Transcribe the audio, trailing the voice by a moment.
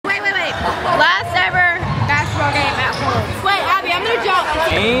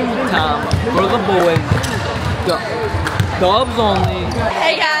Dubs only.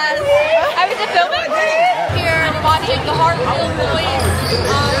 Hey guys, I was filming here watching the Hartfield boys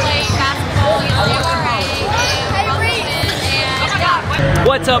play basketball against MRA and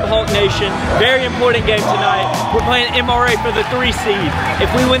What's up, Hawk Nation? Very important game tonight. We're playing MRA for the 3 seed.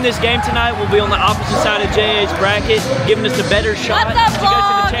 If we win this game tonight, we'll be on the opposite side of JA's bracket, giving us a better shot to go to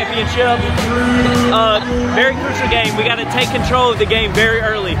the championship. Very crucial game. We got to take control of the game very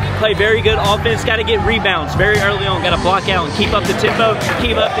early. Play very good offense. Got to get rebounds very early on. Got to block out and keep up the tempo,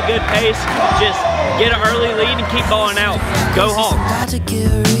 keep up the good pace. Just get an early lead and keep balling out. Go Hawks.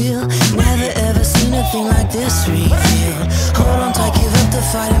 Never ever seen a thing like this revealed. Hold on tight, give up the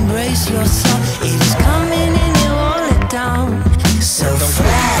fight, embrace yourself. It is coming and you want it down. So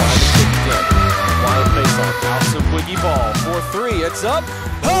flash. Wild face off. House of Wiggy ball. 4-3. It's up.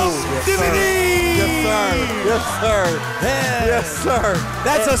 Oh, Dimity! Yes, sir. Yes, sir. Yes, sir.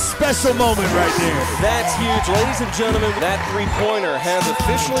 That's a special moment right there. That's huge. Ladies and gentlemen, that three-pointer has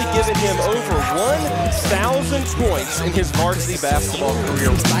officially given him over 1,000 points in his varsity basketball career.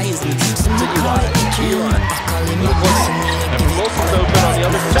 To Eli. And Wilson's open on the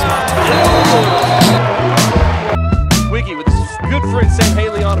other side. Wiggy with his good friend Sam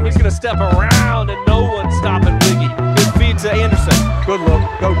Haley on him. He's going to step around and no one's stopping Wiggy. Good feed to Anderson. Good look.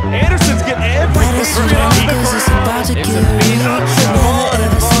 Go. Anderson's getting everything from him. There's a feed up to Vaughn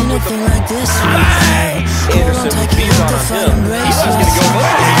and Vaughn with the bang! Anderson with feeds on him. He's just going to go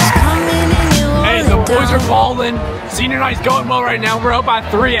up. Hey, the boys are balling. Senior night's going well right now. We're up by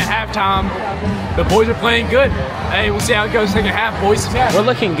 3 at halftime. The boys are playing good. Hey, we'll see how it goes second half, boys. We're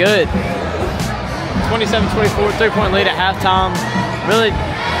looking good. 27-24, 3-point lead at halftime. Really,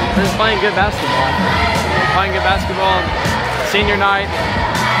 we're just playing good basketball. Playing good basketball. Senior night.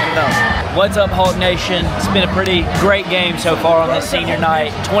 What's up, Hawk Nation? It's been a pretty great game so far on this senior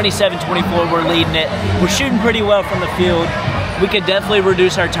night. 27-24, we're leading it. We're shooting pretty well from the field. We could definitely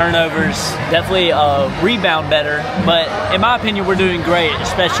reduce our turnovers, definitely rebound better, but in my opinion, we're doing great,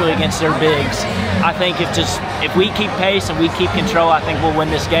 especially against their bigs. I think if we keep pace and we keep control, I think we'll win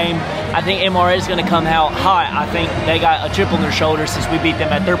this game. I think MRA is going to come out hot. I think they got a chip on their shoulder since we beat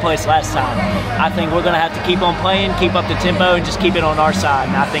them at their place last time. I think we're going to have to keep on playing, keep up the tempo, and just keep it on our side,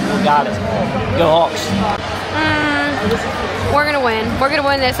 and I think we got it. Go Hawks. we're gonna win. We're gonna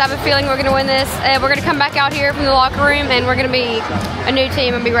win this. I have a feeling we're gonna win this. We're gonna come back out here from the locker room and we're gonna be a new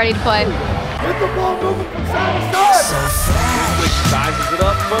team and be ready to play. Get the ball moving from side to side. Sizes it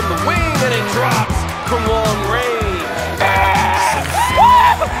up from the wing and it drops from long range.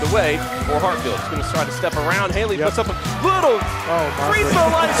 The way for Hartfield. He's going to try to step around. Haley puts up a little free throw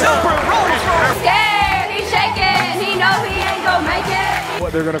line jumper. Scared. He's shaking. He knows he ain't gonna make it.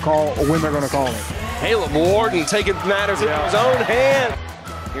 What they're going to call, or when they're going to call it. Caleb Warden taking matters into his own hand.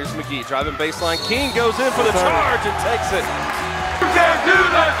 Here's McGee driving baseline. King goes in for the charge and takes it. You can't do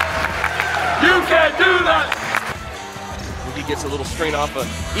that. You can't do that. Wiggy gets a little screen off of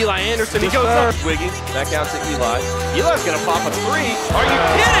Eli Anderson. He goes up. Wiggy back out to Eli. Eli's going to pop a three. Are you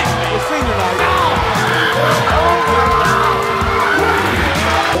kidding? It's senior night.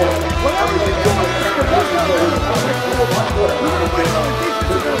 What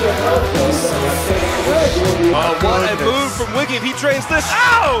a move from Wiggy. He trains this.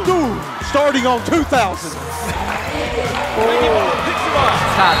 Ow! Dude, starting on 2000. Wiggy picks him up.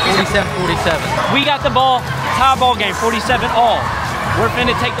 Tie, 47-47. We got the ball. Tie ball game, 47 all. We're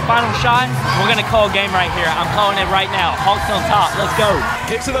finna take the final shot. We're gonna call game right here. I'm calling it right now. Hawks on top. Let's go.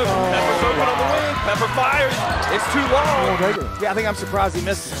 Kicks it over. Pepper's open on the wing. Pepper fires. It's too long. Yeah, I think I'm surprised he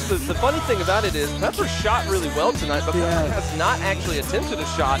missed it. The funny thing about it is Pepper shot really well tonight, but Pepper has not actually attempted a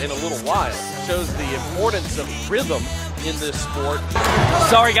shot in a little while. It shows the importance of rhythm in this sport.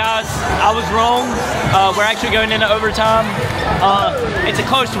 Sorry guys, I was wrong. We're actually going into overtime. It's a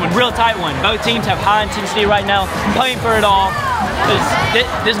close one, real tight one. Both teams have high intensity right now, playing for it all.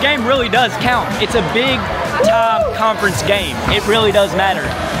 This game really does count. It's a big time conference game. It really does matter.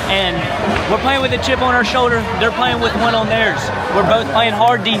 And we're playing with a chip on our shoulder. They're playing with one on theirs. We're both playing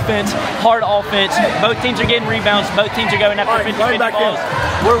hard defense, hard offense. Both teams are getting rebounds. Both teams are going after 50-50 balls.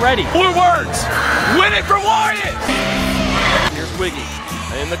 We're ready. Blue words. Win it for Wyatt. Here's Wiggy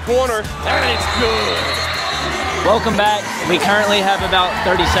in the corner, and it's good. Welcome back. We currently have about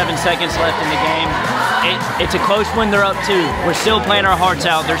 37 seconds left in the game. It's a close one. They're up 2. We're still playing our hearts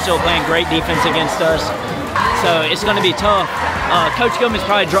out. They're still playing great defense against us. So it's going to be tough. Coach Gilman's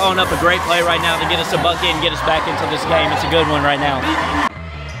probably drawing up a great play right now to get us a bucket and get us back into this game. It's a good one right now.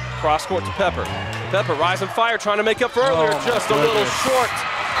 Cross court to Pepper. Pepper rising fire, trying to make up for earlier. Just a little short.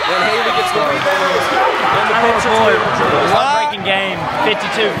 And Haley gets the rebound. And the Heartbreaking game,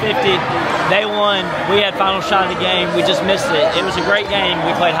 52-50. They won. We had final shot of the game. We just missed it. It was a great game.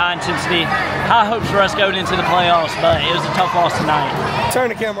 We played high intensity. High hopes for us going into the playoffs, but it was a tough loss tonight. Turn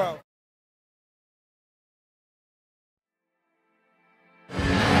the camera out.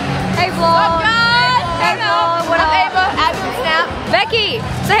 Hey vlog. Hey vlog. What up, Ava? Abby Snap. Becky,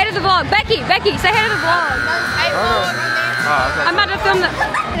 say hey to the vlog. Becky, say hey to the vlog. Hey vlog. I'm about to film the.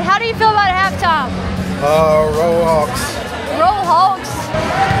 How do you feel about halftime? Roll Hawks. Roll Hawks.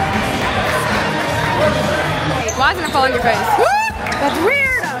 Why isn't it falling your face? That's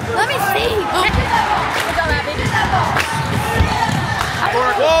weird. Let me see. Good job, Abby.